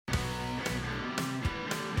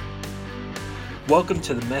Welcome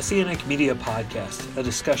to the Messianic Media Podcast, a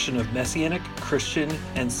discussion of Messianic, Christian,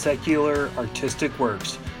 and secular artistic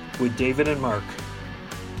works with David and Mark.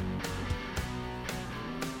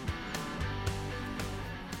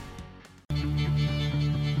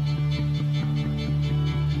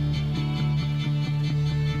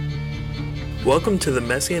 Welcome to the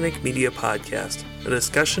Messianic Media Podcast, a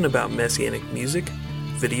discussion about Messianic music,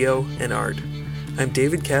 video, and art. I'm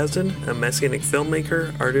David Kasdan, a Messianic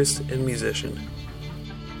filmmaker, artist, and musician.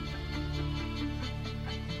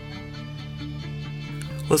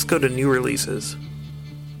 Let's go to new releases.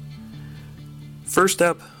 First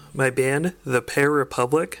up, my band, The Pear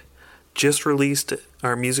Republic, just released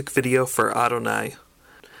our music video for Adonai.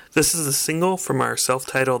 This is a single from our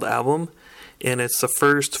self-titled album, and it's the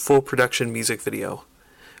first full production music video.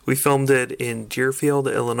 We filmed it in Deerfield,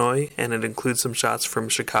 Illinois, and it includes some shots from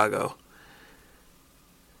Chicago.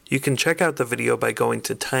 You can check out the video by going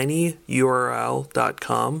to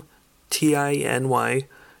tinyurl.com,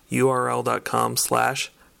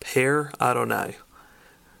 tinyurl.com/Pear Adonai.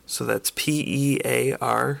 So that's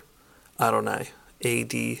Pear Adonai,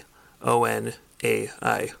 Adonai.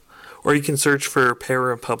 Or you can search for Pear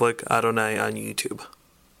Republic Adonai on YouTube.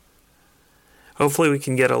 Hopefully we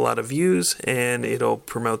can get a lot of views and it'll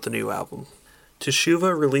promote the new album.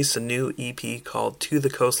 Teshuva released a new EP called To the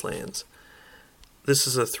Coastlands. This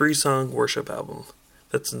is a 3-song worship album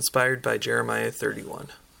that's inspired by Jeremiah 31.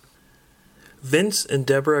 Vince and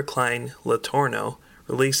Deborah Klein Latorno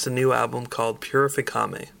released a new album called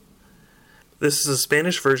Purificame. This is a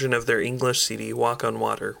Spanish version of their English CD Walk on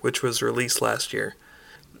Water, which was released last year.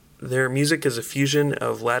 Their music is a fusion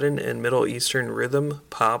of Latin and Middle Eastern rhythm,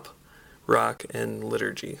 pop, rock, and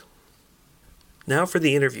liturgy. Now for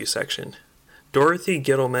the interview section. Dorothy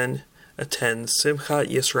Gitelman attends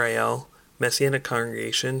Simchat Yisrael Messianic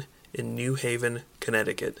Congregation in New Haven,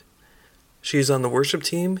 Connecticut. She is on the worship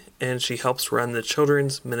team, and she helps run the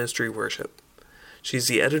children's ministry worship. She's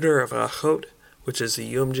the editor of Achot, which is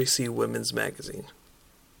the UMJC women's magazine.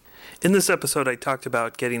 In this episode, I talked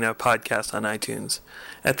about getting a podcast on iTunes.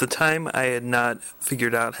 At the time, I had not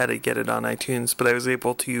figured out how to get it on iTunes, but I was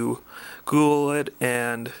able to Google it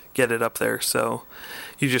and get it up there. So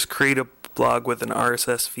you just create a blog with an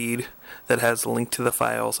RSS feed that has a link to the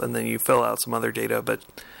files, and then you fill out some other data, but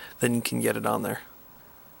then you can get it on there.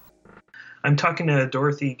 I'm talking to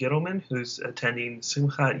Dorothy Gitelman, who's attending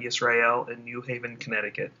Simchat Yisrael in New Haven,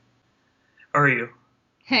 Connecticut. How are you?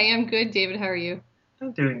 Hey, I'm good, David. How are you?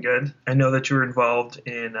 I'm doing good. I know that you were involved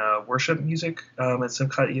in worship music at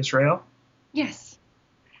Simchat Yisrael. Yes.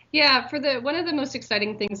 Yeah, one of the most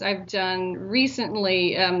exciting things I've done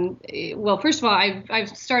recently, first of all, I've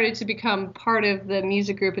started to become part of the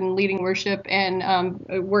music group and leading worship and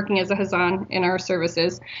working as a Hazan in our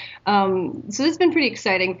services. So it's been pretty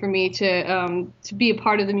exciting for me to be a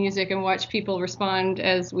part of the music and watch people respond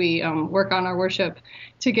as we work on our worship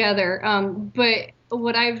together. But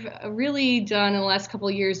what I've really done in the last couple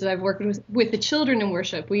of years is I've worked with the children in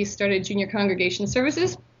worship. We started junior congregation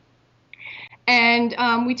services. And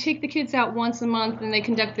we take the kids out once a month, and they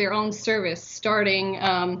conduct their own service, starting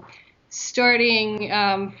from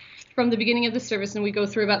the beginning of the service, and we go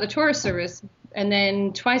through about the Torah service. And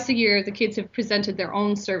then twice a year, the kids have presented their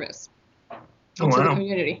own service to the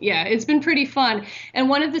community. Yeah, it's been pretty fun. And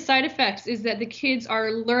one of the side effects is that the kids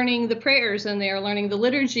are learning the prayers, and they are learning the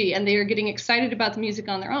liturgy, and they are getting excited about the music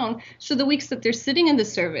on their own. So the weeks that they're sitting in the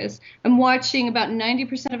service, I'm watching about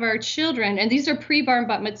 90% of our children, and these are pre-bar and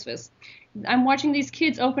bat mitzvahs. I'm watching these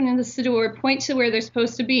kids open in the siddur, point to where they're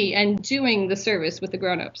supposed to be, and doing the service with the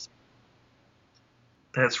grown-ups.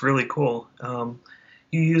 That's really cool.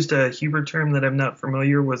 You used a Hebrew term that I'm not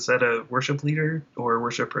familiar. Was that a worship leader or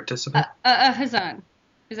worship participant? A Hazan.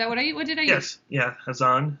 Is that what did I use? Yes, yeah,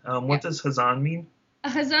 Hazan. What does Hazan mean? A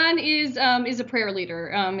Hazan is a prayer leader,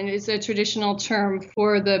 and it's a traditional term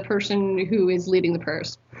for the person who is leading the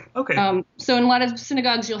prayers. Okay. So in a lot of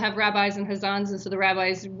synagogues, you'll have rabbis and Hazans, and so the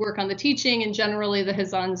rabbis work on the teaching, and generally the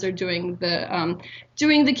Hazans are doing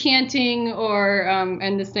the canting or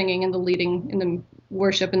and the singing and the leading in the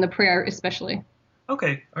worship and the prayer especially.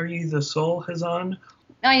 Okay. Are you the sole Hazan?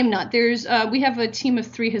 I am not. We have a team of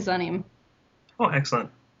 3 Hazanim. Oh, excellent.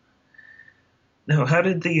 Now, how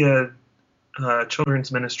did the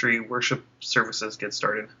children's ministry worship services get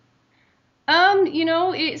started?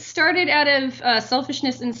 It started out of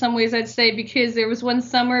selfishness in some ways, I'd say, because there was one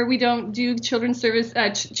summer we don't do children's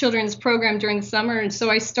program during the summer, and so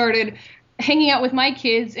I started hanging out with my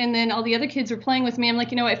kids, and then all the other kids were playing with me. I'm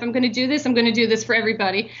like, if I'm going to do this, I'm going to do this for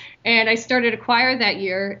everybody. And I started a choir that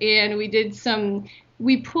year, and we did some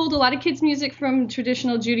we pulled a lot of kids' music from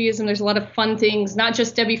traditional Judaism. There's a lot of fun things, not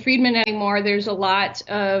just Debbie Friedman anymore. There's a lot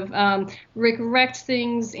of Rick Recht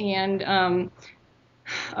things and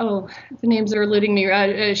oh, the names are eluding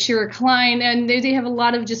me. Shira Klein, and they have a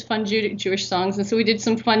lot of just fun Jewish songs. And so we did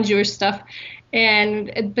some fun Jewish stuff.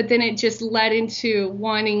 But then it just led into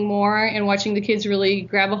wanting more and watching the kids really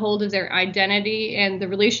grab a hold of their identity and the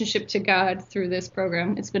relationship to God through this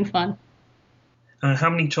program. It's been fun.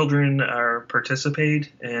 How many children are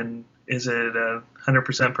participate, and is it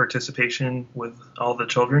 100% participation with all the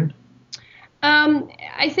children?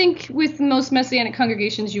 I think with most Messianic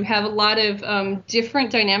congregations, you have a lot of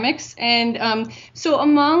different dynamics. And so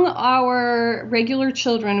among our regular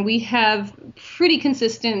children, we have pretty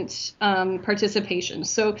consistent participation.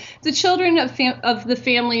 So the children of the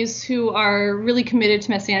families who are really committed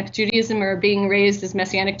to Messianic Judaism or are being raised as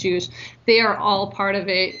Messianic Jews, they are all part of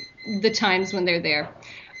it the times when they're there.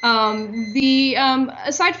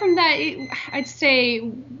 Aside from that, I'd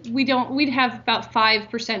say we'd have about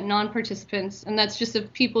 5% non-participants, and that's just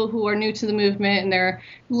of people who are new to the movement and they're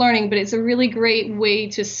learning, but it's a really great way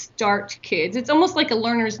to start kids. It's almost like a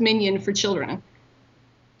learner's minion for children.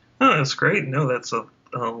 Oh, that's great. No, that's a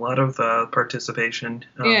lot of participation.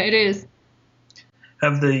 Yeah, it is.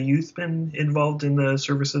 Have the youth been involved in the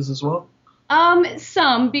services as well?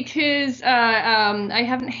 Some, because I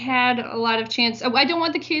haven't had a lot of chance. I don't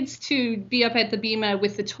want the kids to be up at the Bima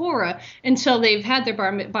with the Torah until they've had their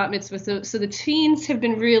bat mitzvah. So the teens have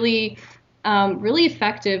been really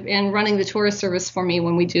effective in running the Torah service for me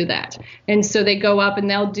when we do that. And so they go up and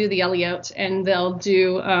they'll do the Aliyot and they'll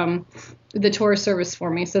do the Torah service for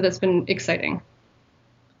me. So that's been exciting.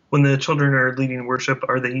 When the children are leading worship,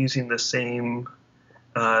 are they using the same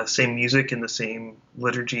music and the same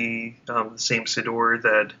liturgy, the same siddur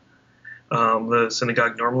that the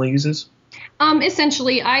synagogue normally uses?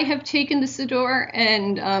 Essentially, I have taken the siddur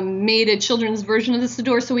and made a children's version of the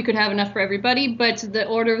siddur so we could have enough for everybody, but the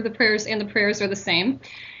order of the prayers and the prayers are the same.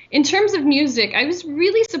 In terms of music, I was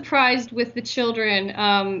really surprised with the children.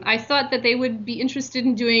 I thought that they would be interested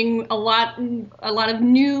in doing a lot of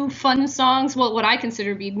new, fun songs. Well, what I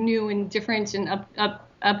consider to be new and different and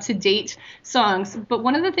up-to-date songs. But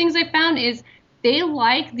one of the things I found is they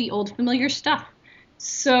like the old familiar stuff.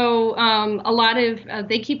 So a lot of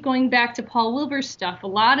they keep going back to Paul Wilbur's stuff. A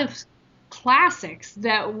lot of classics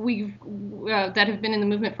that that have been in the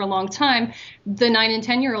movement for a long time, the 9 and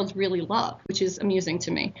 10-year-olds really love, which is amusing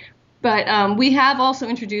to me. But we have also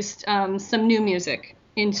introduced some new music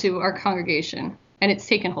into our congregation, and it's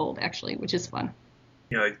taken hold, actually, which is fun.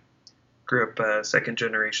 You know, I grew up a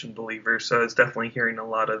second-generation believer, so I was definitely hearing a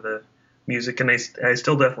lot of the music, and I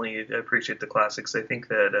still definitely appreciate the classics. I think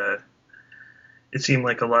that it seemed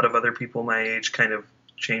like a lot of other people my age kind of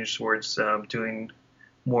changed towards doing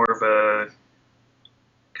more of a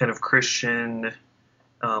kind of Christian,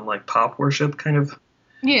 like pop worship kind of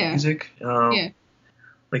music.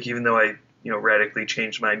 Like even though I, radically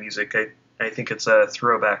changed my music, I think it's a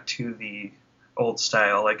throwback to the old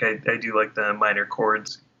style. Like I do like the minor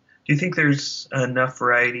chords. Do you think there's enough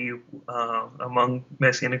variety among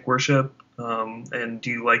Messianic worship? And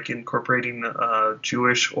do you like incorporating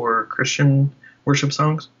Jewish or Christian worship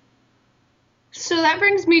songs? So that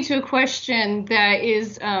brings me to a question that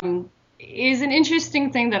is an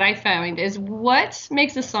interesting thing that I found is what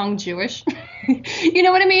makes a song Jewish? You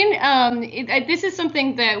know what I mean? This is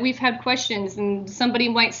something that we've had questions, and somebody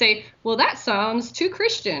might say, well, that sounds too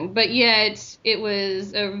Christian, but yet it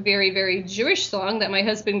was a very, very Jewish song that my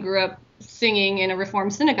husband grew up singing in a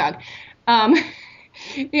Reformed synagogue.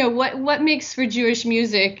 What makes for Jewish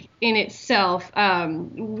music in itself?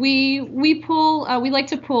 We like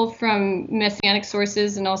to pull from Messianic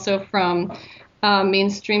sources and also from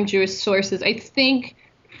mainstream Jewish sources. I think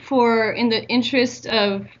in the interest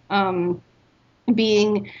of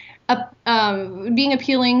being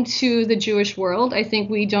appealing to the Jewish world, I think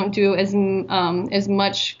we don't do as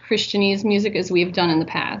much Christianese music as we've done in the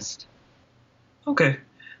past. Okay.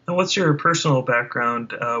 And what's your personal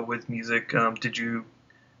background with music? Did you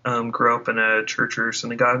grow up in a church or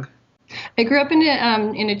synagogue? I grew up in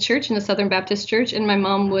a church, in the Southern Baptist Church, and my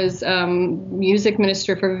mom was music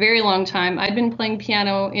minister for a very long time. I've been playing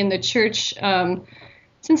piano in the church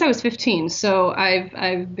since I was 15, so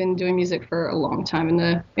I've been doing music for a long time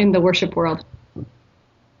in the worship world.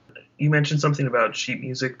 You mentioned something about sheet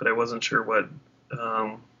music, but I wasn't sure what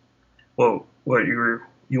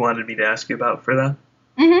you wanted me to ask you about for that.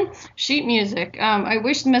 Mm-hmm. Sheet music. I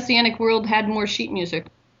wish the Messianic world had more sheet music.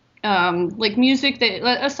 Like music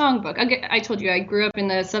a songbook. I told you I grew up in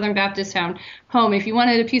the Southern Baptist town home. If you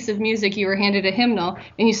wanted a piece of music, you were handed a hymnal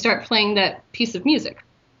and you start playing that piece of music.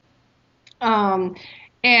 Um,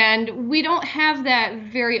 and we don't have that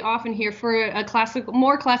very often here. For a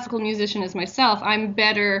more classical musician as myself, I'm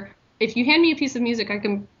better. If you hand me a piece of music, I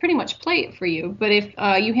can pretty much play it for you. But if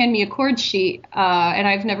you hand me a chord sheet and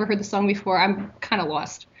I've never heard the song before, I'm kind of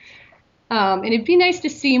lost. And it'd be nice to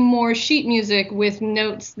see more sheet music with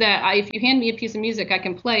notes that if you hand me a piece of music, I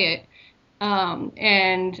can play it.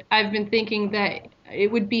 And I've been thinking that it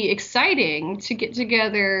would be exciting to get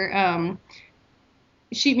together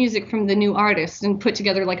sheet music from the new artist and put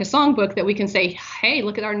together like a songbook that we can say, hey,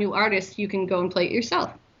 look at our new artist. You can go and play it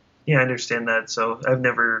yourself. Yeah, I understand that. So I've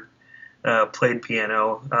never played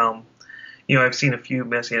piano. I've seen a few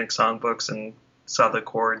Messianic songbooks and saw the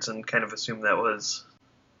chords and kind of assumed that was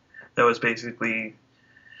basically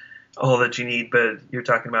all that you need. But you're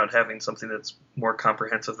talking about having something that's more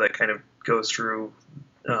comprehensive that kind of goes through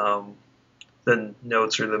the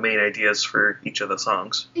notes or the main ideas for each of the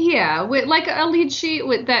songs. Yeah, with like a lead sheet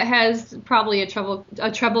that has probably a treble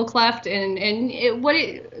clef, and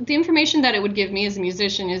the information that it would give me as a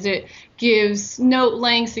musician is it gives note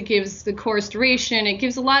lengths, it gives the chorus duration, it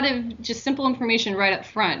gives a lot of just simple information right up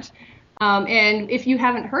front. And if you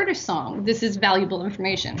haven't heard a song, this is valuable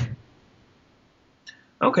information.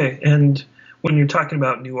 Okay, and when you're talking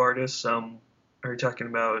about new artists, are you talking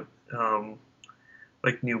about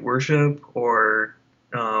like new worship or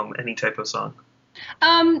any type of song?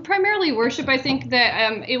 Primarily worship. I think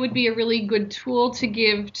that it would be a really good tool to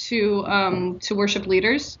give to worship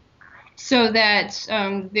leaders, so that so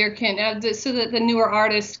that the newer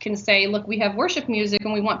artists can say, look, we have worship music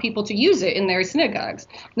and we want people to use it in their synagogues.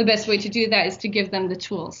 The best way to do that is to give them the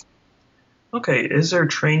tools. Okay, is there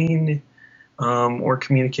training or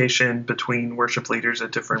communication between worship leaders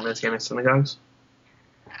at different Messianic synagogues?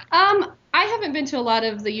 I haven't been to a lot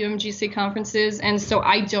of the UMGC conferences, and so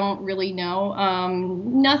I don't really know.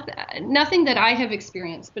 Nothing that I have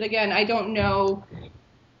experienced. But again, I don't know.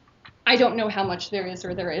 I don't know how much there is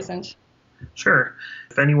or there isn't. Sure.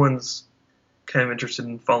 If anyone's kind of interested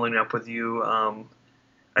in following up with you, I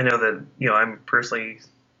know that I'm personally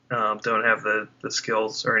don't have the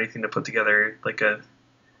skills or anything to put together like a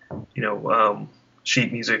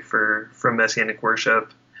sheet music from Messianic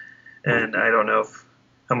worship, and I don't know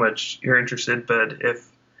how much you're interested, but if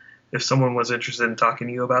someone was interested in talking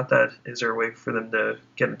to you about that, is there a way for them to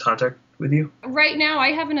get in contact with you? Right now,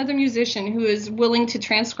 I have another musician who is willing to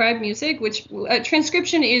transcribe music, which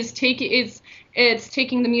transcription is it's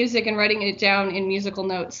taking the music and writing it down in musical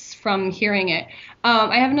notes from hearing it.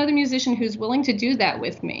 I have another musician who's willing to do that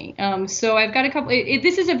with me. So I've got a couple.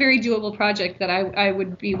 This is a very doable project that I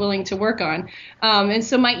would be willing to work on. And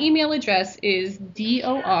so my email address is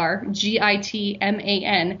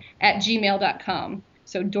dorgitman@gmail.com.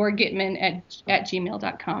 So dorgitman at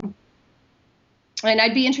gmail.com. And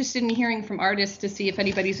I'd be interested in hearing from artists to see if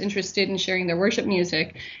anybody's interested in sharing their worship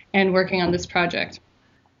music and working on this project.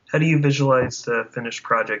 How do you visualize the finished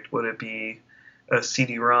project? Would it be a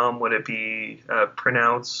CD-ROM? Would it be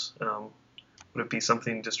printouts? Would it be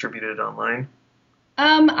something distributed online?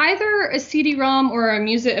 Either a CD-ROM or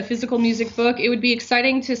a physical music book. It would be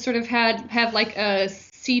exciting to sort of have like a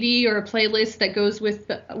CD or a playlist that goes with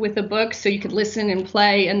the book, so you could listen and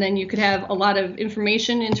play, and then you could have a lot of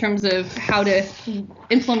information in terms of how to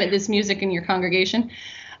implement this music in your congregation.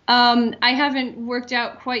 I haven't worked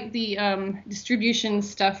out quite the distribution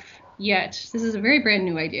stuff yet. This is a very brand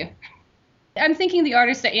new idea. I'm thinking the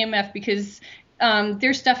artists at AMF because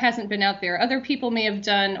their stuff hasn't been out there. Other people may have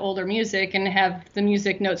done older music and have the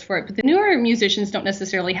music notes for it, but the newer musicians don't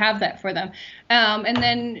necessarily have that for them. And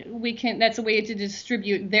then that's a way to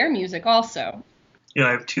distribute their music also. I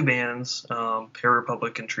have two bands, Pair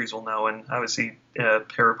Republic and Trees Will Know, and obviously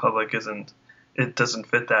Pair Republic doesn't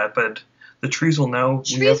fit that, but the Trees Will Know.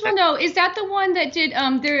 Trees Will Know, is that the one that did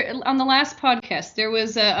there on the last podcast? There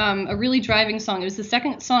was a really driving song. It was the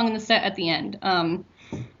second song in the set at the end.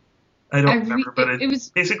 I don't remember, but it was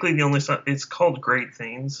basically the only song. It's called Great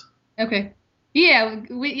Things. Okay. Yeah,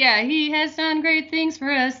 he has done great things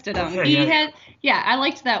for us. Yeah, I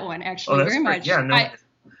liked that one actually very much. Yeah, no,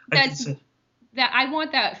 I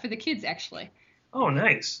want that for the kids actually. Oh,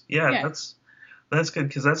 nice. Yeah. That's good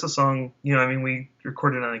because that's a song. We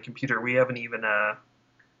recorded on a computer. We haven't even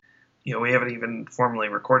formally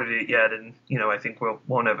recorded it yet, and I think we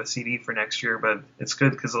won't have a CD for next year. But it's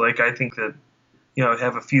good because I think that.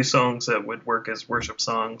 Have a few songs that would work as worship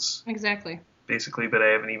songs. Exactly. Basically, but I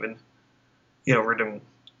haven't even,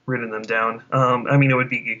 written them down. It would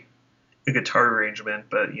be a guitar arrangement,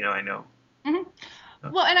 but I know. Mm-hmm.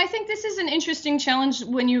 Well, and I think this is an interesting challenge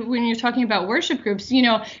when you're talking about worship groups. You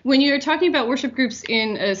know, when you're talking about worship groups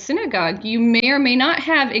in a synagogue, you may or may not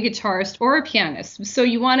have a guitarist or a pianist. So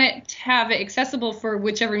you want it to have it accessible for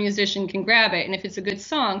whichever musician can grab it. And if it's a good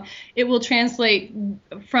song, it will translate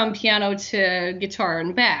from piano to guitar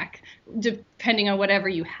and back, depending on whatever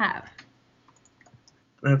you have.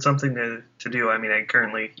 That's something to do. I mean, I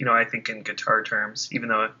currently, I think in guitar terms, even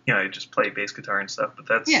though, I just play bass guitar and stuff, but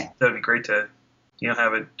that would be great to,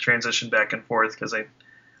 have it transition back and forth, because I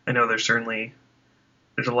know there's a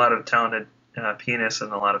lot of talented pianists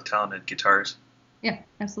and a lot of talented guitars. Yeah,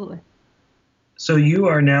 absolutely. So you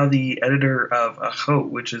are now the editor of Achot,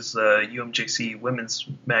 which is the UMJC women's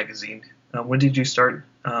magazine. When did you start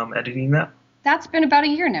editing that? That's been about a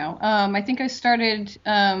year now. I think I started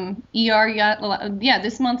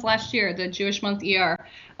this month last year, the Jewish month ER.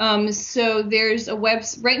 So there's a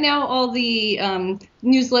right now all the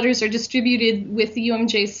newsletters are distributed with the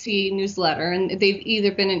UMJC newsletter, and they've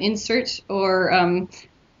either been an insert or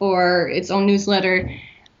its own newsletter.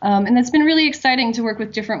 And that's been really exciting to work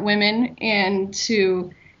with different women and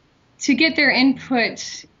to get their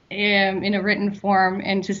input in a written form,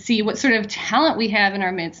 and to see what sort of talent we have in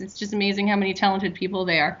our midst. It's just amazing how many talented people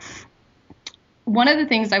there are. One of the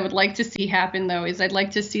things I would like to see happen, though, is I'd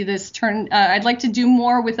like to see this turn. I'd like to do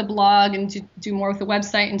more with a blog and to do more with a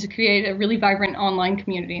website and to create a really vibrant online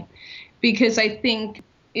community, because I think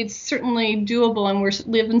it's certainly doable, and we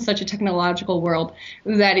live in such a technological world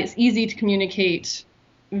that it's easy to communicate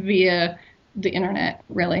via the internet,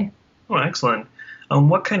 really. Oh, excellent.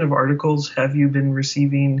 What kind of articles have you been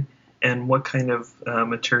receiving, and what kind of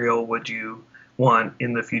material would you want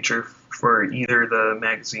in the future for either the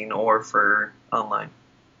magazine or for online?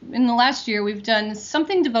 In the last year, we've done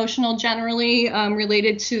something devotional generally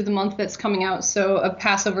related to the month that's coming out. So a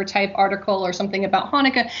Passover type article or something about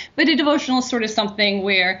Hanukkah, but a devotional is sort of something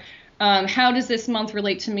where how does this month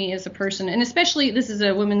relate to me as a person? And especially, this is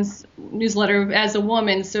a women's newsletter as a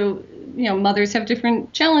woman. So, mothers have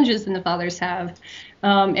different challenges than the fathers have.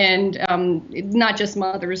 And not just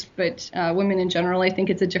mothers, but women in general. I think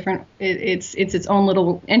it's it's its own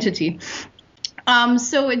little entity.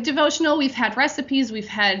 So a devotional, we've had recipes, we've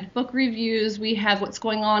had book reviews, we have what's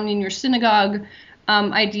going on in your synagogue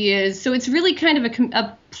ideas. So it's really kind of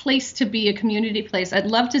a place to be, a community place. I'd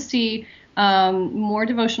love to see more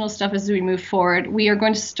devotional stuff as we move forward. We are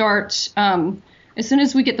going to start, as soon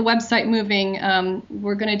as we get the website moving,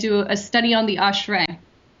 we're going to do a study on the Ashrei.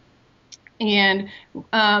 And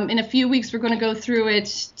in a few weeks, we're going to go through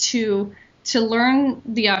it to learn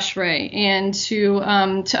the Ashrei and to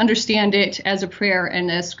understand it as a prayer and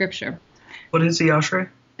as scripture. What is the Ashrei?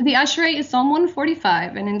 The Ashrei is Psalm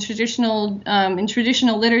 145, and in traditional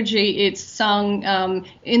liturgy, it's sung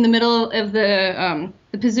in the middle of the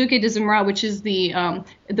Pezukei de Zimra, which is the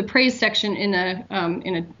praise section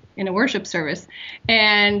in a worship service,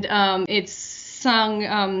 and it's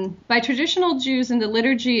sung by traditional Jews in the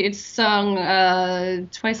liturgy. It's sung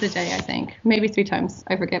twice a day, I think, maybe 3 times,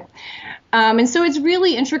 I forget. And so it's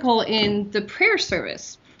really integral in the prayer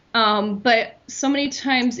service. But so many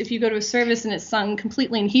times if you go to a service and it's sung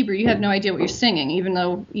completely in Hebrew, you have no idea what you're singing, even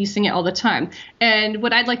though you sing it all the time. And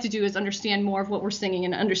what I'd like to do is understand more of what we're singing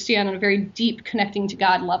and understand on a very deep connecting to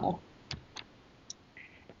God level.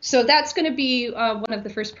 So that's going to be one of the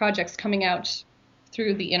first projects coming out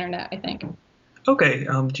through the internet, I think. Okay.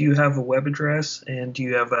 Do you have a web address, and do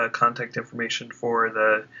you have contact information for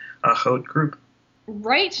the Achot group?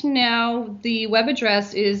 Right now, the web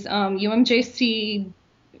address is UMJC,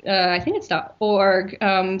 I think it's .org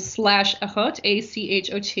 /Achot,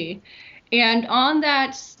 ACHOT. And on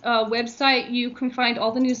that website, you can find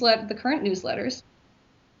all the current newsletters.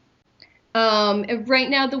 Right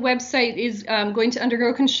now, the website is going to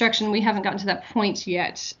undergo construction. We haven't gotten to that point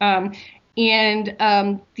yet.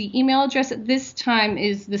 And the email address at this time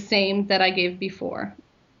is the same that I gave before.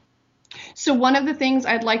 So one of the things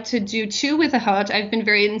I'd like to do, too, with Achot, I've been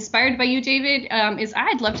very inspired by you, David, is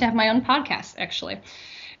I'd love to have my own podcast, actually.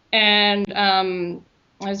 And I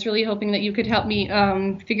was really hoping that you could help me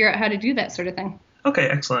figure out how to do that sort of thing. Okay,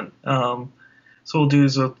 excellent. So we'll do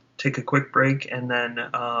is we'll take a quick break, and then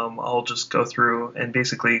I'll just go through and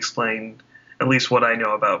basically explain at least what I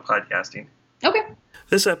know about podcasting. Okay.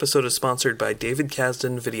 This episode is sponsored by David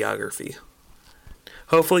Kasdan Videography.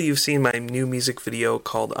 Hopefully you've seen my new music video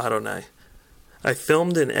called Adonai. I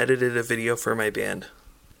filmed and edited a video for my band.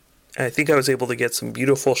 And I think I was able to get some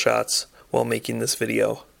beautiful shots while making this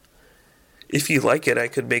video. If you like it, I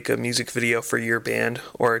could make a music video for your band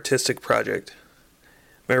or artistic project.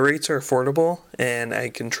 My rates are affordable, and I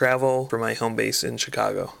can travel from my home base in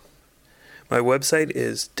Chicago. My website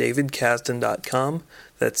is davidkasdan.com.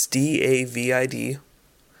 That's DAVID,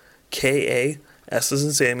 KA, S as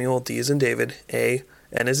in Samuel, D as in David, A,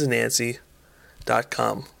 N as in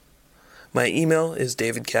Nancy.com. My email is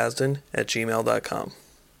davidkasdan@gmail.com.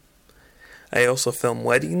 I also film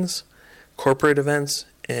weddings, corporate events,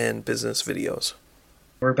 and business videos.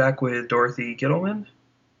 We're back with Dorothy Gitelman,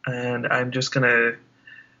 and I'm just going to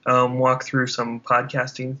walk through some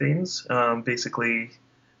podcasting things. Basically,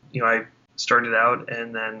 I started out,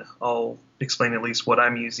 and then I'll explain at least what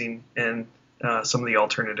I'm using and some of the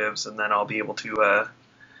alternatives, and then I'll be able to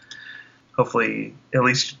hopefully at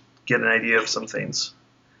least get an idea of some things.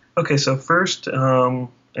 Okay, so first, I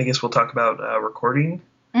guess we'll talk about recording.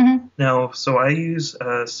 Mm-hmm. Now, so I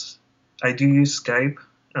do use Skype,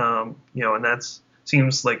 and that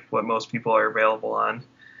seems like what most people are available on.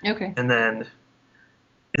 Okay. And then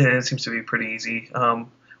it seems to be pretty easy.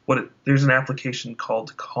 There's an application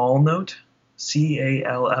called CallNote,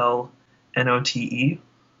 CALLNOTE.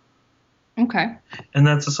 Okay. And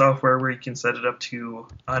that's a software where you can set it up to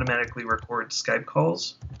automatically record Skype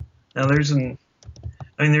calls. Now there's a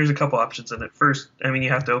couple options in it. First, you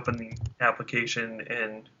have to open the application,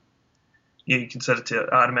 and you can set it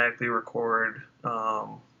to automatically record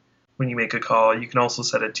when you make a call. You can also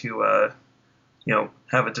set it to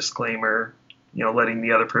have a disclaimer, letting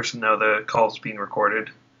the other person know the call's being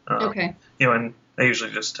recorded. Okay. And I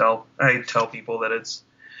usually just tell people that it's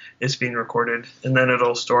being recorded, and then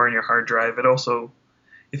it'll store on your hard drive. It also,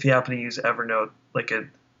 if you happen to use Evernote, it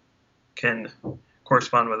can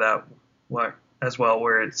correspond with that as well,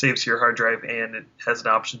 where it saves to your hard drive and it has an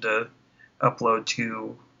option to upload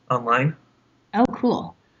to online. Oh,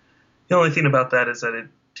 cool. The only thing about that is that it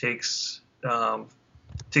takes a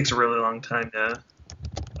really long time to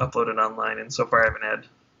upload it online, and so far I haven't had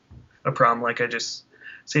a problem. I just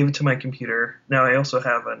save it to my computer. Now I also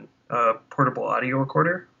have a portable audio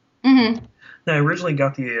recorder. Mm-hmm. Now I originally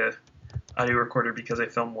got the audio recorder because I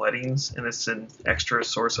film weddings, and it's an extra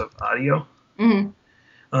source of audio. Mm-hmm.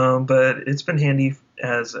 But it's been handy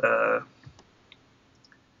as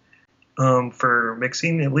for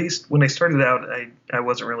mixing. At least when I started out, I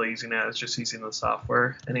wasn't really using it. I was just using the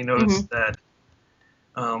software, and I noticed that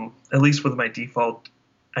at least with my default,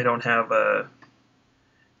 I don't have an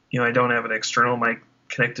external mic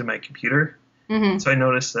connected to my computer. Mm-hmm. So I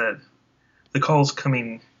noticed that the calls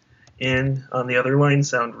coming in on the other line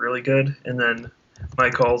sound really good, and then my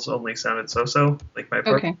calls only sounded so-so, like my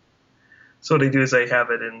part. Okay. So what I do is I have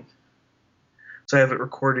it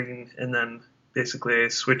recording, and then basically I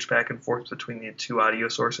switch back and forth between the two audio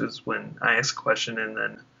sources when I ask a question and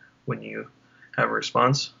then when you have a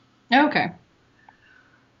response. Okay.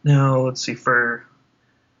 Now, let's see, for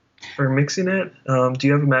mixing it, do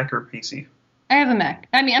you have a Mac or a PC? I have a Mac.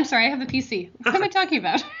 I'm sorry, I have a PC. What am I talking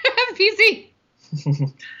about? I have a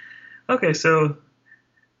PC. Okay, so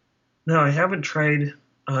no, I haven't tried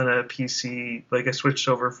on a PC. I switched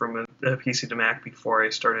over from a PC to Mac before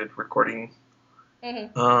I started recording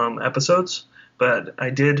episodes, but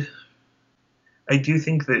I do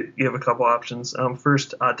think that you have a couple options.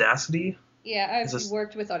 First, Audacity. Yeah, I've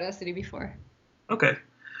worked with Audacity before. Okay,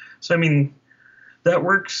 so that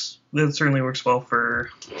works. That certainly works well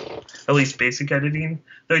for at least basic editing.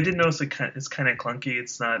 Though I did notice it's kind of clunky.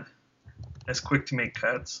 It's not as quick to make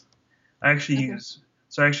cuts. I actually use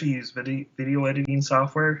video editing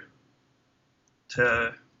software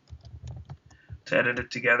to edit it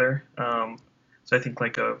together. So I think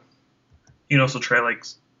you can also try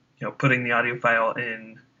putting the audio file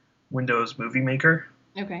in Windows Movie Maker.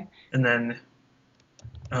 Okay. And then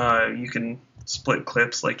you can split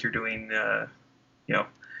clips like you're doing.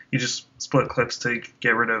 You just split clips to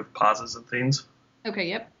get rid of pauses and things. Okay.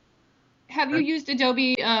 Yep. Have you used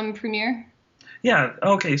Adobe Premiere? Yeah.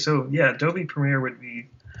 Okay. So yeah, Adobe Premiere would be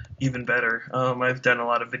even better. I've done a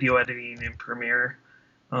lot of video editing in Premiere.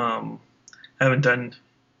 I haven't done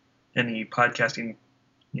any podcasting,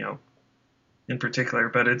 in particular,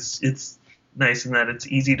 but it's nice in that it's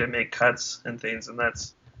easy to make cuts and things, and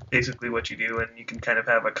that's basically what you do. And you can kind of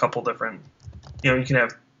have a couple different, you can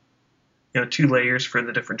have, 2 layers for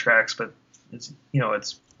the different tracks, but it's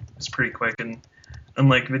pretty quick. And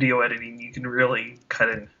unlike video editing, you can really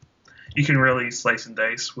you can really slice and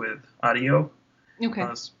dice with audio. Okay.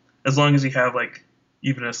 As long as you have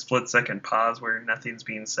even a split second pause where nothing's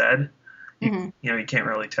being said, you can't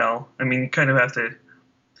really tell. You kind of have to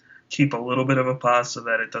keep a little bit of a pause so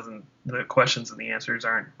that the questions and the answers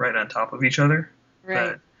aren't right on top of each other.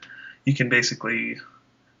 Right. But you can basically,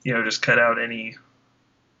 just cut out any,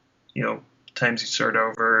 times you start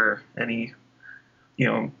over, any,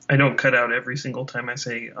 I don't cut out every single time I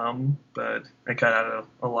say but I cut out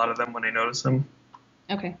a lot of them when I notice them.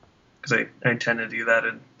 Okay. Because I tend to do that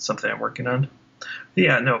in something I'm working on. But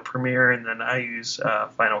yeah, no, Premiere, and then I use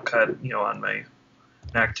Final Cut, on my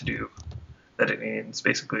Mac to do editing. It's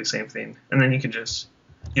basically the same thing. And then you can just,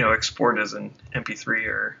 export as an MP3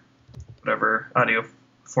 or whatever audio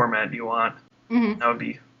format you want. Mm-hmm.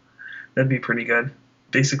 That'd be pretty good.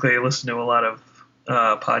 Basically, I listen to a lot of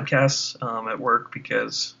podcasts at work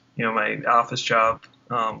because my office job,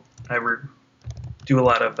 do a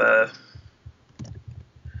lot of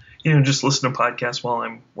just listen to podcasts while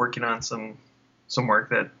I'm working on some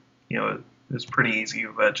work that is pretty easy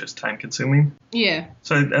but just time consuming. Yeah.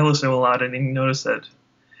 So I listen to a lot, and you notice that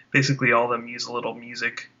basically all of them use a little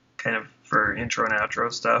music kind of for intro and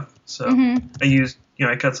outro stuff. So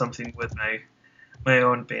I cut something with my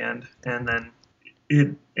own band, and then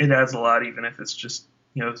it adds a lot, even if it's just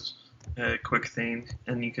a quick thing,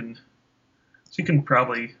 and you can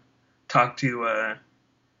probably talk to an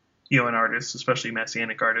artist, especially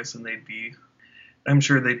Messianic artists, and I'm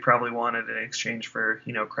sure they'd probably want it in exchange for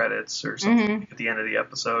credits or something at the end of the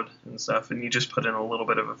episode and stuff, and you just put in a little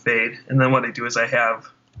bit of a fade, and then what I do is I have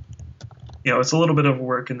it's a little bit of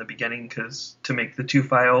work in the beginning because to make the two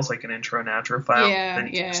files, like an intro and outro file, then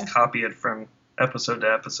you can just copy it from episode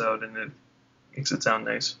to episode, and it makes it sound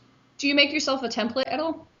nice. Do you make yourself a template at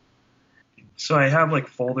all? So I have like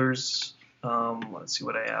folders. Let's see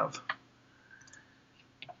what I have.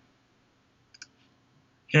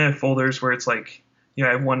 Yeah, I have folders where it's like, I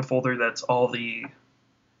have one folder that's all the,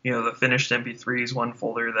 the finished MP3s, one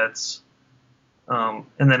folder that's, and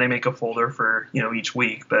then I make a folder for, each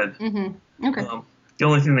week. But Okay. The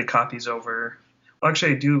only thing that copies over, well,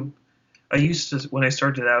 actually I used to, when I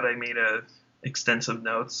started out, I made extensive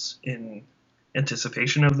notes in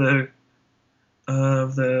anticipation of the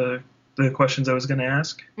questions I was going to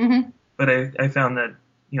ask. But I found that,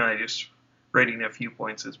 I just writing a few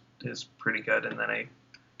points is pretty good, and then I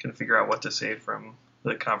can figure out what to say from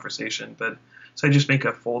the conversation. But so I just make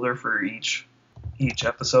a folder for each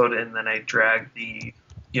episode, and then I drag the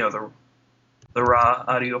raw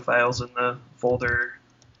audio files in the folder,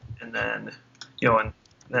 and then and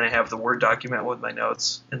then I have the Word document with my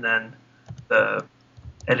notes, and then the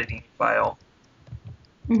editing file.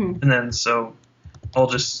 And then so I'll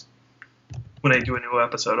just, when I do a new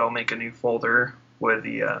episode, I'll make a new folder with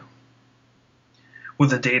the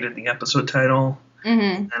date and the episode title,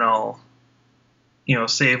 and I'll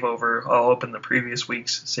save over. I'll open the previous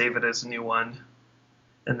week's, save it as a new one,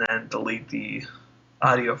 and then delete the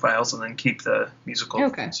audio files, and then keep the musical.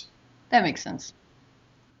 Okay, notes. That makes sense.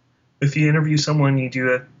 If you interview someone, you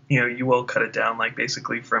do it. You will cut it down, like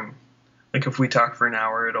basically from, like if we talk for an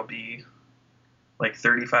hour, it'll be like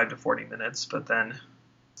 35 to 40 minutes, but then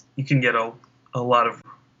you can get a lot of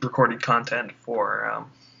recorded content for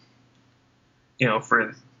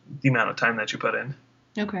for the amount of time that you put in.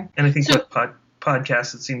 Okay. And I think with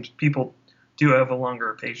podcasts, it seems people do have a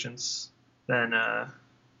longer patience than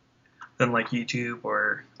like YouTube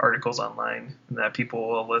or articles online, and that people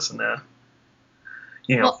will listen to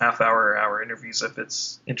half hour or hour interviews if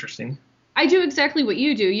it's interesting. I do exactly what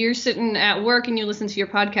you do. You're sitting at work and you listen to your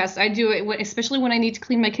podcast. I do it, especially when I need to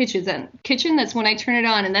clean my kitchen. That's when I turn it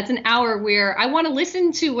on, and that's an hour where I want to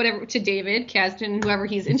listen to David Kasdan, whoever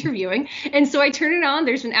he's interviewing. And so I turn it on.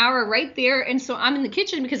 There's an hour right there, and so I'm in the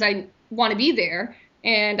kitchen because I want to be there,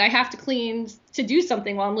 and I have to clean to do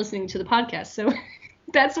something while I'm listening to the podcast. So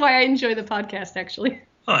that's why I enjoy the podcast, actually.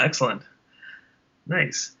 Oh, excellent.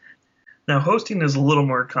 Nice. Now, hosting is a little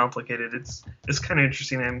more complicated. It's kind of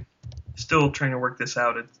interesting. I'm still trying to work this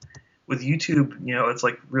out. With YouTube, it's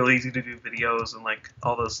like real easy to do videos and like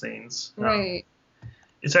all those things. Right.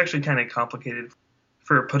 It's actually kind of complicated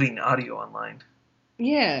for putting audio online.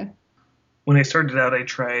 Yeah. When I started out, I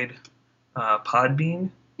tried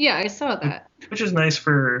Podbean. Yeah, I saw that. Which is nice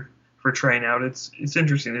for trying out. It's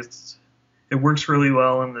interesting. It works really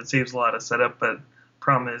well, and it saves a lot of setup, but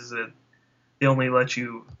problem is that they only let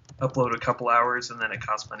you upload a couple hours, and then it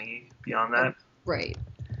costs money beyond that. Right.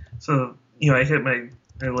 So, I hit my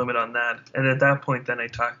limit on that. And at that point, then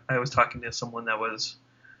I was talking to someone that was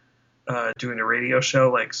doing a radio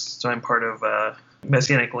show. So I'm part of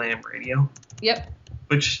Messianic Lamb Radio. Yep.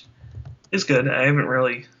 Which is good. I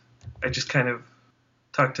just kind of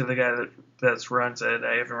talked to the guy that runs it.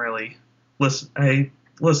 I haven't really listened. I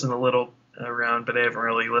listen a little around, but I haven't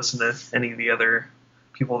really listened to any of the other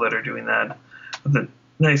people that are doing that. But the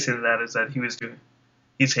nice thing of that is that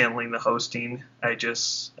he's handling the hosting. I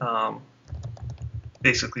just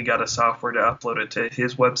basically got a software to upload it to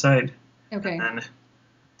his website. Okay. And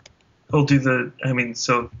he'll do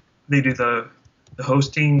so they do the the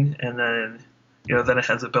hosting, and then then it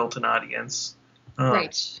has a built-in audience.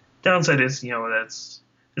 Right. Downside is that's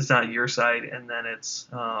it's not your site, and then it's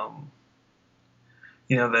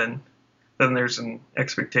then there's an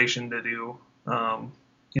expectation to do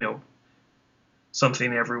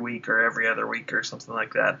something every week or every other week or something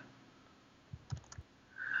like that.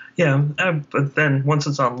 Yeah, but then once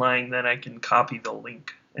it's online, then I can copy the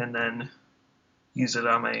link and then use it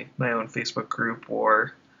on my own Facebook group,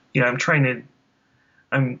 or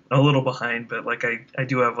I'm a little behind, but like I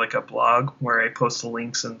do have like a blog where I post the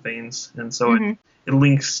links and things, and so it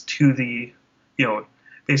links to the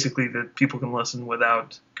basically that people can listen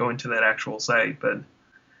without going to that actual site, but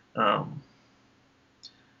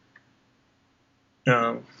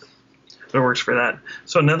it works for that.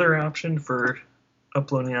 So another option for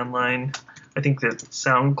uploading online, I think that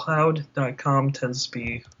SoundCloud.com tends to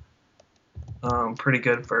be pretty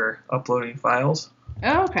good for uploading files.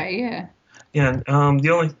 Oh, okay, yeah. Yeah,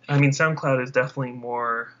 SoundCloud is definitely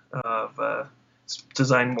more of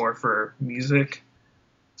designed more for music.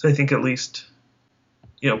 So I think at least,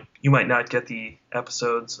 you might not get the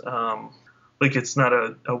episodes. Like it's not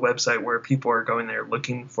a website where people are going there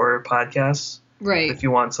looking for podcasts. Right. If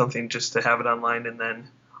you want something just to have it online and then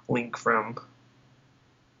link it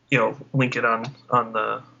on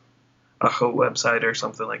the a whole website or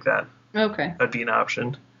something like that. Okay. That'd be an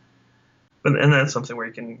option. And that's something where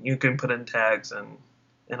you can put in tags and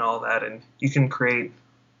all that, and you can create,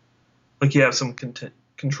 like, you have some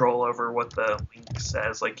control over what the link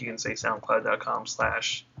says. Like you can say SoundCloud.com/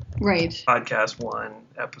 right podcast one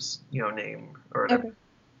episode, name or whatever. Okay.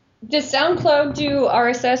 Does SoundCloud do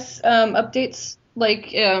RSS updates?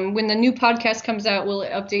 Like when the new podcast comes out, will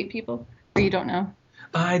it update people? Or you don't know?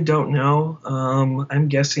 I don't know. I'm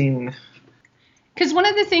guessing. Because one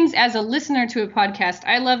of the things as a listener to a podcast,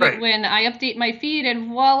 I love Right. it when I update my feed and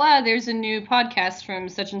voila, there's a new podcast from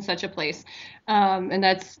such and such a place. And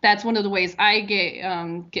that's one of the ways I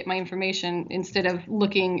get my information instead of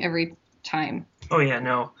looking every time. Oh yeah,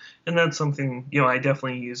 no, and that's something I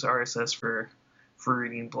definitely use RSS for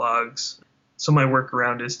reading blogs. So my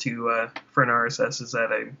workaround is to for an RSS is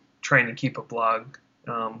that I'm trying to keep a blog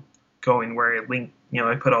going where I link,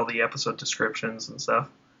 I put all the episode descriptions and stuff.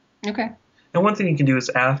 Okay. And one thing you can do is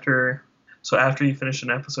after you finish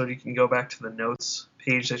an episode, you can go back to the notes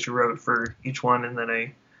page that you wrote for each one, and then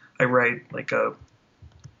I write like a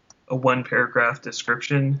one paragraph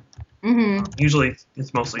description. Mm-hmm. Usually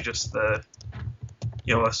it's mostly just the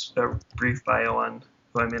a brief bio on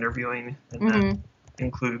who I'm interviewing, and then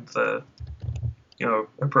include the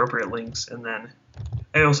appropriate links, and then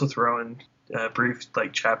I also throw in a brief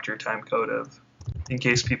like chapter time code of in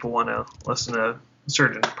case people want to listen to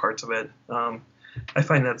certain parts of it. I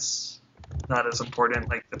find that's not as important.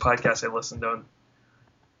 Like the podcasts I listen don't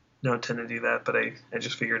tend to do that, but I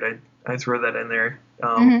just figured I'd throw that in there.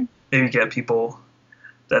 Maybe get people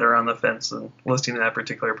that are on the fence and listening to that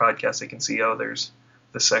particular podcast, they can see, there's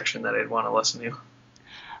this section that I'd want to listen to.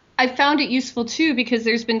 I found it useful too because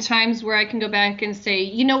there's been times where I can go back and say,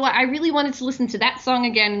 you know what, I really wanted to listen to that song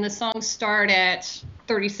again, and the songs start at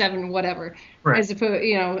 37 whatever. Right. As opposed,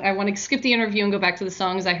 I want to skip the interview and go back to the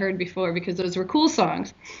songs I heard before because those were cool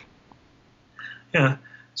songs. Yeah.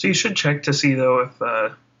 So you should check to see though if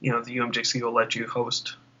the UMJC will let you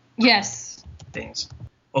host. Yes. Things.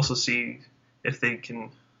 Also see if they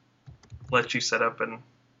can let you set up an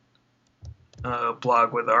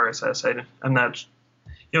blog with RSS. I'm not.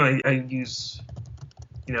 I use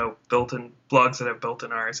built-in blogs that have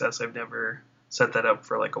built-in RSS. I've never set that up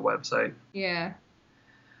for like a website. Yeah.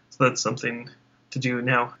 So that's something to do.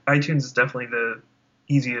 Now, iTunes is definitely the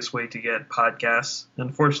easiest way to get podcasts.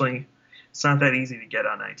 Unfortunately, it's not that easy to get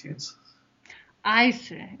on iTunes. I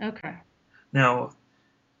see. Okay. Now,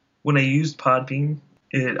 when I used Podbean,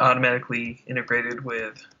 it automatically integrated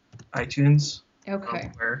with iTunes.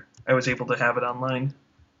 Okay. Where I was able to have it online.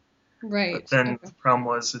 Right. But then the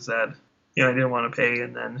problem is that I didn't want to pay,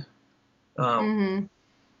 and then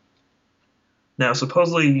now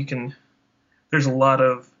supposedly you can. There's a lot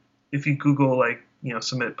of, if you Google like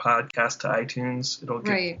submit podcast to iTunes, it'll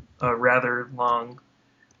get a rather long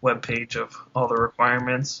web page of all the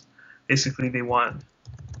requirements. Basically, they want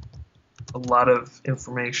a lot of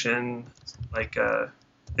information, like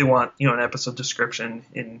they want an episode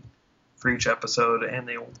description for each episode, and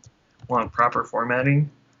they want proper formatting.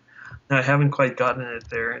 Now, I haven't quite gotten it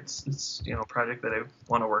there. It's a project that I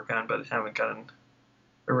want to work on, but haven't gotten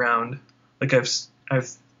around. Like I've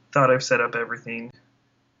thought I've set up everything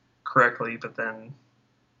correctly, but then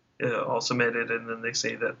I'll submit it, and then they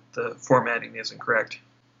say that the formatting isn't correct.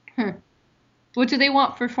 What do they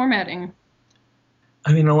want for formatting?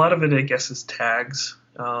 I mean, a lot of it, I guess, is tags,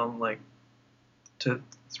 like to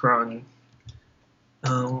throw in.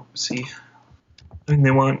 Let's see. I mean,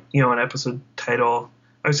 they want, an episode title.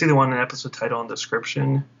 Obviously, they want an episode title and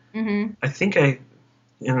description. Mm-hmm.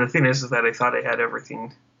 And the thing is that I thought I had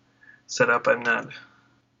everything set up. I'm not.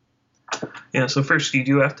 So first you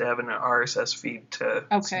do have to have an RSS feed to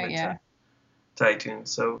submit to iTunes.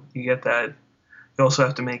 So you get that. You also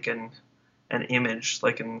have to make an image,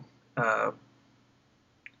 like a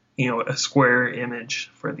square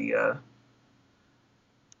image for the.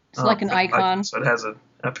 It's like an icon. So it has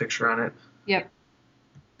a picture on it. Yep.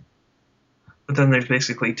 But then there's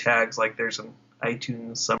basically tags, like there's an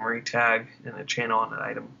iTunes summary tag and a channel and an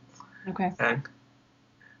item tag.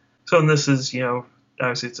 So and this is,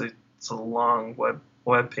 obviously it's a long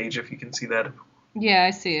web page, if you can see that. Yeah,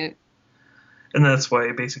 I see it. And that's why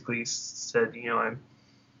I basically said, I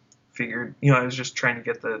figured, I was just trying to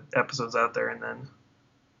get the episodes out there and then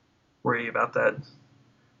worry about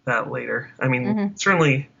that later. I mean,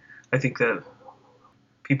 certainly I think that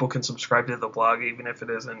people can subscribe to the blog even if it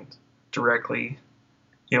isn't directly,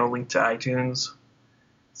 linked to iTunes.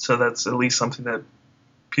 So that's at least something that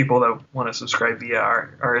people that want to subscribe via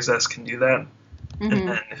RSS can do that. And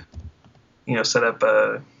then, set up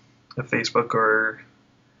a Facebook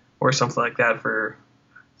or something like that for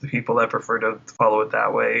the people that prefer to follow it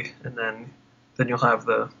that way. And then you'll have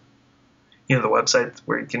the website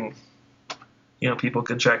where you can, people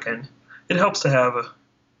can check in. It helps to have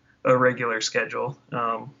a regular schedule,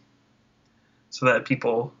 so that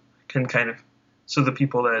people can so the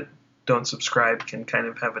people that don't subscribe can kind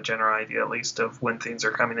of have a general idea, at least, of when things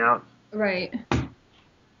are coming out. Right.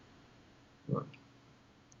 But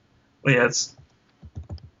yeah,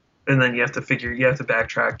 and then you have to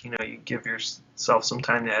backtrack, you give yourself some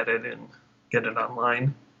time to edit and get it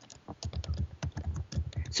online.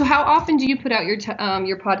 So how often do you put out your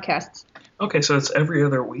podcasts? Okay, so it's every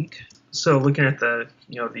other week. So looking at the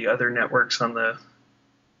other networks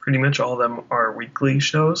pretty much all of them are weekly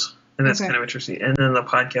shows, and that's kind of interesting. And then the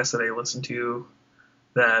podcast that I listen to,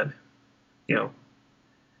 that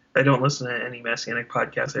I don't listen to any Messianic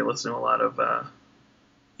podcasts. I listen to a lot of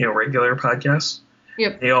regular podcasts.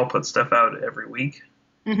 Yep. They all put stuff out every week.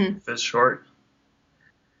 If it's short.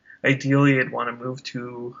 Ideally, I'd want to move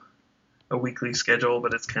to a weekly schedule,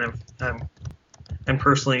 but it's kind of I'm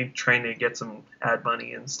personally trying to get some ad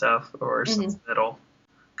money and stuff, or something that'll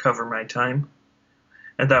cover my time.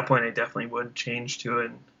 At that point, I definitely would change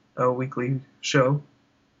to a weekly show.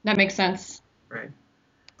 That makes sense. Right.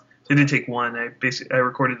 So I did take one. I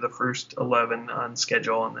recorded the first 11 on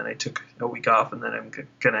schedule, and then I took a week off, and then I'm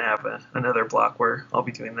going to have another block where I'll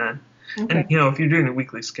be doing that. Okay. And, if you're doing a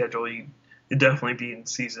weekly schedule, you'd definitely be in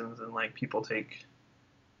seasons, and like people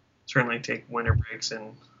certainly take winter breaks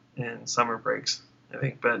and summer breaks, I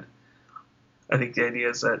think. But I think the idea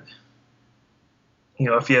is that,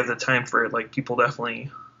 if you have the time for it, like people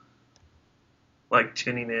definitely like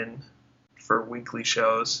tuning in for weekly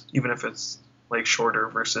shows, even if it's like shorter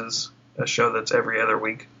versus a show that's every other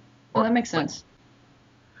week. Well, that makes sense.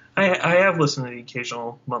 I have listened to the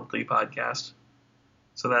occasional monthly podcast,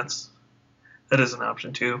 so that is an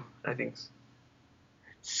option too, I think.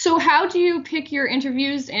 So how do you pick your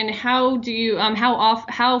interviews, and how do you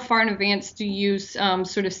how far in advance do you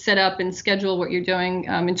sort of set up and schedule what you're doing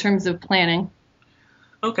in terms of planning?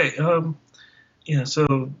 Okay.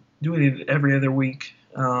 So doing it every other week.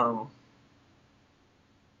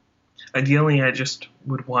 Ideally, I just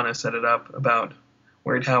would want to set it up about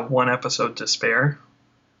where I'd have one episode to spare.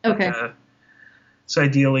 Okay. So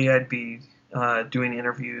ideally, I'd be doing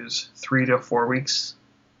interviews 3 to 4 weeks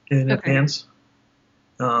in advance.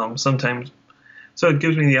 Sometimes, so it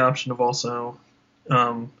gives me the option of also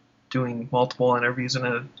doing multiple interviews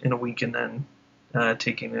in a week, and then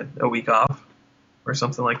taking a week off or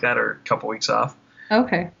something like that, or a couple weeks off.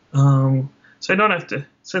 Okay. So I don't have to,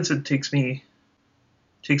 since it takes me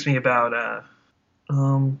about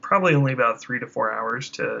probably only about 3 to 4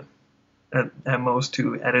 hours at most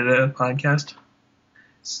to edit a podcast.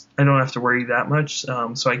 I don't have to worry that much.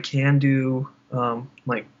 So I can do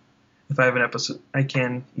like if I have an episode, I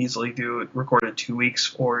can easily record it 2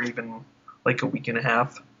 weeks or even like a week and a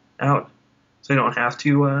half out. So I don't have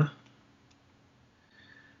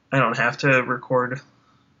to record,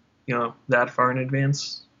 that far in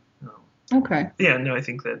advance. Okay. Yeah, no, I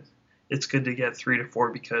think that it's good to get 3 to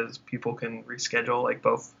 4 because people can reschedule, like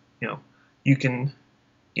both, you can,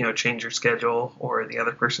 change your schedule, or the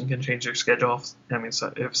other person can change their schedule.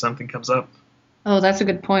 If something comes up. Oh, that's a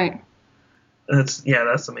good point. That's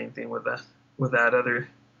the main thing with that. Other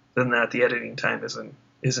than that, the editing time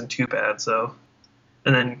isn't too bad. So,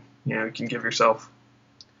 and then, you can give yourself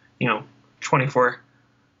 24,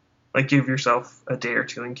 like give yourself a day or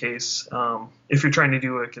two in case, if you're trying to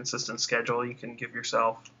do a consistent schedule, you can give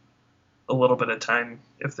yourself a little bit of time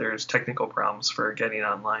if there's technical problems for getting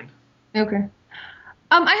online. Okay.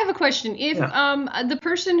 I have a question. If Yeah. the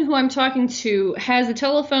person who I'm talking to has a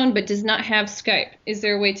telephone but does not have Skype, is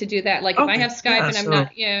there a way to do that? Like if I Okay. have Skype Yeah. and I'm So,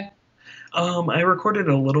 not, yeah. I recorded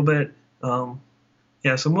a little bit.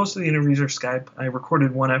 Yeah. So most of the interviews are Skype. I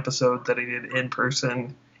recorded one episode that I did in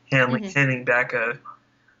person, handing back a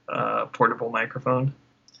portable microphone.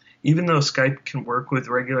 Even though Skype can work with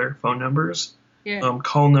regular phone numbers, Yeah.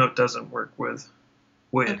 Call Note doesn't work with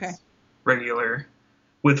Okay. regular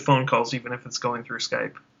with phone calls, even if it's going through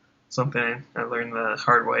Skype. Something I learned the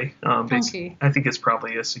hard way. Funky. I think it's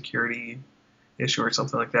probably a security issue or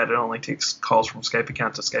something like that. It only takes calls from Skype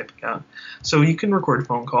account to Skype account. So you can record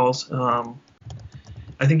phone calls.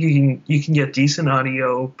 I think you can get decent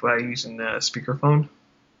audio by using a speakerphone.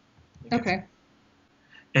 Okay.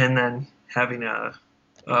 And then having a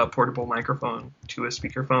portable microphone to a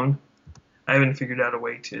speakerphone. I haven't figured out a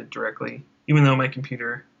way to directly, even though my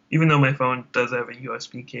phone does have a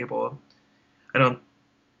USB cable, I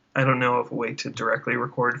don't know of a way to directly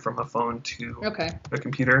record from a phone to a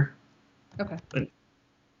computer. Okay.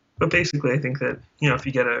 But basically, I think that if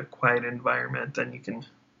you get a quiet environment, then you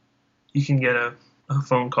can get a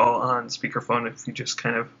phone call on speakerphone if you just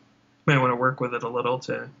kind of might want to work with it a little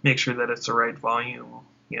to make sure that it's the right volume,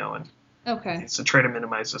 and it's to try to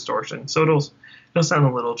minimize distortion. So it'll sound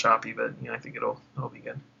a little choppy, but I think it'll be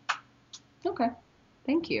good. Okay.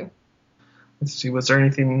 Thank you. Let's see, was there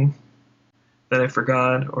anything that I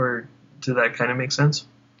forgot, or did that kind of make sense?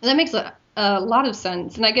 That makes a lot of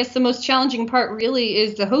sense. And I guess the most challenging part really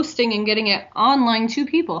is the hosting and getting it online to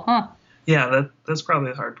people, huh? Yeah, that's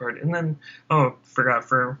probably the hard part. And then, forgot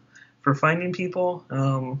for finding people,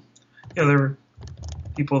 there were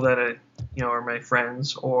people that are my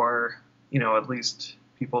friends, or at least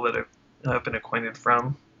people that I've been acquainted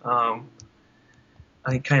from.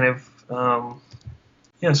 I kind of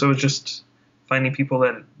so it was just finding people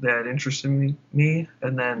that interested me,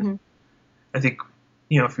 and then I think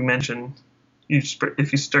if you mention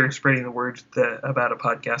if you start spreading the word about a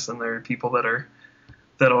podcast, then there are people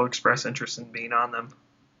that'll express interest in being on them.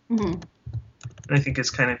 Mm-hmm. And I think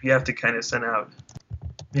it's you have to kind of send out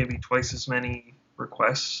maybe twice as many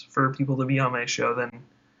requests for people to be on my show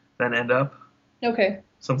than end up. Okay.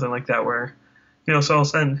 Something like that, where so I'll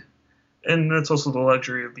send, and that's also the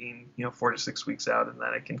luxury of being 4 to 6 weeks out, and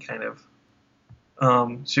that I can kind of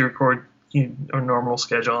so you record a normal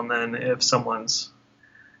schedule, and then if someone's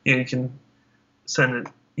you can send it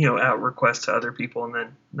out requests to other people, and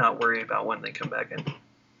then not worry about when they come back in.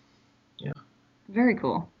 Yeah. Very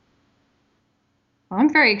cool. Well,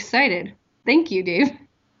 I'm very excited. Thank you, Dave.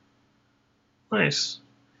 Nice.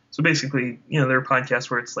 So basically, there are podcasts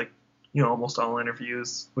where it's like, almost all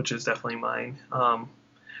interviews, which is definitely mine.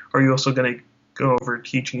 Are you also going to go over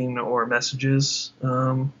teaching or messages,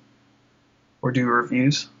 or do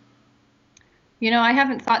reviews? I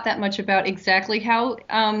haven't thought that much about exactly how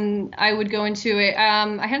I would go into it.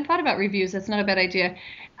 I hadn't thought about reviews. That's not a bad idea.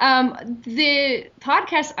 The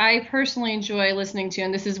podcasts I personally enjoy listening to,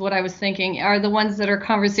 and this is what I was thinking, are the ones that are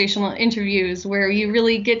conversational interviews where you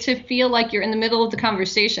really get to feel like you're in the middle of the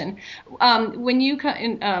conversation. When you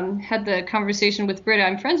had the conversation with Britta,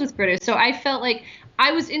 I'm friends with Britta, so I felt like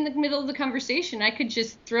I was in the middle of the conversation. I could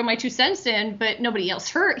just throw my 2 cents in, but nobody else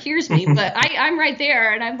hears me. But I'm right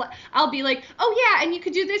there, and I'll be like, oh yeah, and you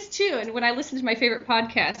could do this too. And when I listen to my favorite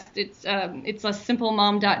podcast, it's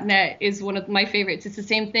simplemom.net is one of my favorites. It's the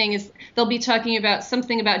same thing as they'll be talking about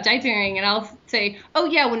something about diapering, and I'll say, oh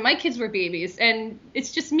yeah, when my kids were babies, and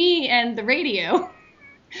it's just me and the radio.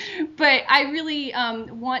 But I really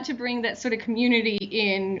want to bring that sort of community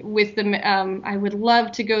in with them. I would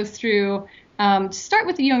love to go through. Start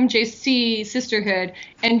with the UMJC sisterhood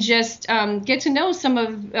and just get to know some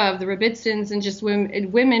of the Robinsons and just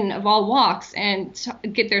women of all walks, and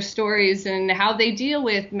get their stories and how they deal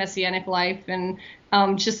with messianic life and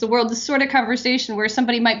just the world. This sort of conversation where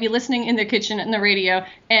somebody might be listening in their kitchen and the radio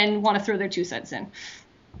and want to throw their 2 cents in.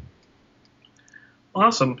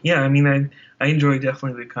 Awesome. Yeah, I mean, I enjoy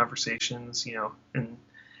definitely the conversations, and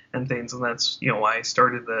things, and that's why I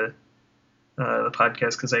started the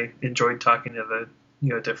podcast, because I enjoyed talking to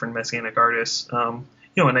the different messianic artists, and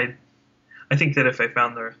I think that if I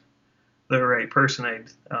found the right person,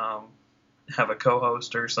 I'd have a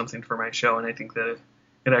co-host or something for my show, and I think that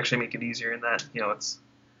it'd actually make it easier in that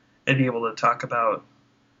I'd be able to talk about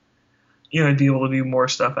I'd be able to do more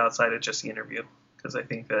stuff outside of just the interview, because I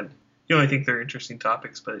think that I think they're interesting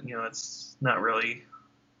topics, but it's not really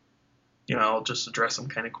I'll just address them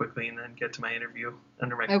kind of quickly and then get to my interview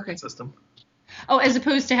under my Okay. current system. Oh, as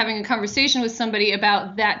opposed to having a conversation with somebody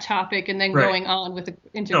about that topic and then Right. going on with the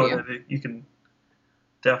No, interview. you can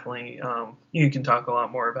definitely, you can talk a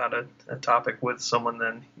lot more about a topic with someone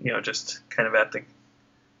than, just kind of at the,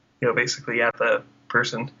 basically at the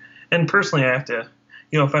person. And personally, I have to,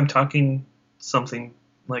 if I'm talking something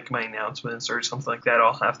like my announcements or something like that,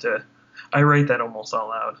 I write that almost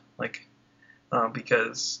all out, like,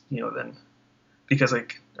 because, because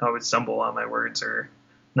like I would stumble on my words or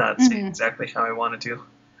not say exactly how I wanted to.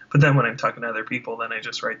 But then when I'm talking to other people, then I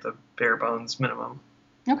just write the bare bones minimum.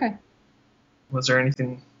 Okay. Was there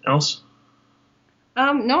anything else?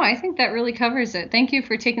 No, I think that really covers it. Thank you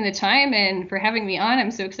for taking the time and for having me on.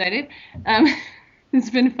 I'm so excited. It's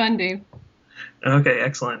been fun, Dave. Okay,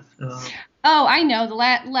 excellent. Oh, I know the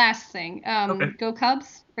last thing. Okay. Go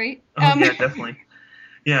Cubs, right? Oh, yeah, definitely.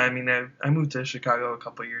 Yeah, I mean, I moved to Chicago a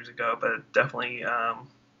couple years ago, but definitely, yeah,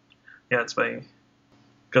 it's my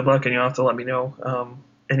good luck, and you'll have to let me know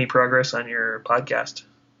any progress on your podcast.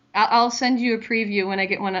 I'll send you a preview when I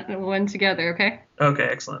get one together. Okay. Okay,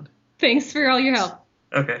 excellent. Thanks for all your help.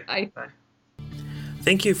 Okay. Bye. Bye.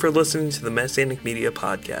 Thank you for listening to the Messianic Media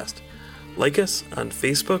podcast. Like us on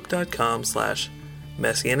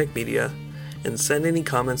facebook.com/Messianic Media and send any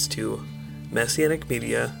comments to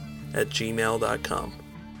messianicmedia@gmail.com.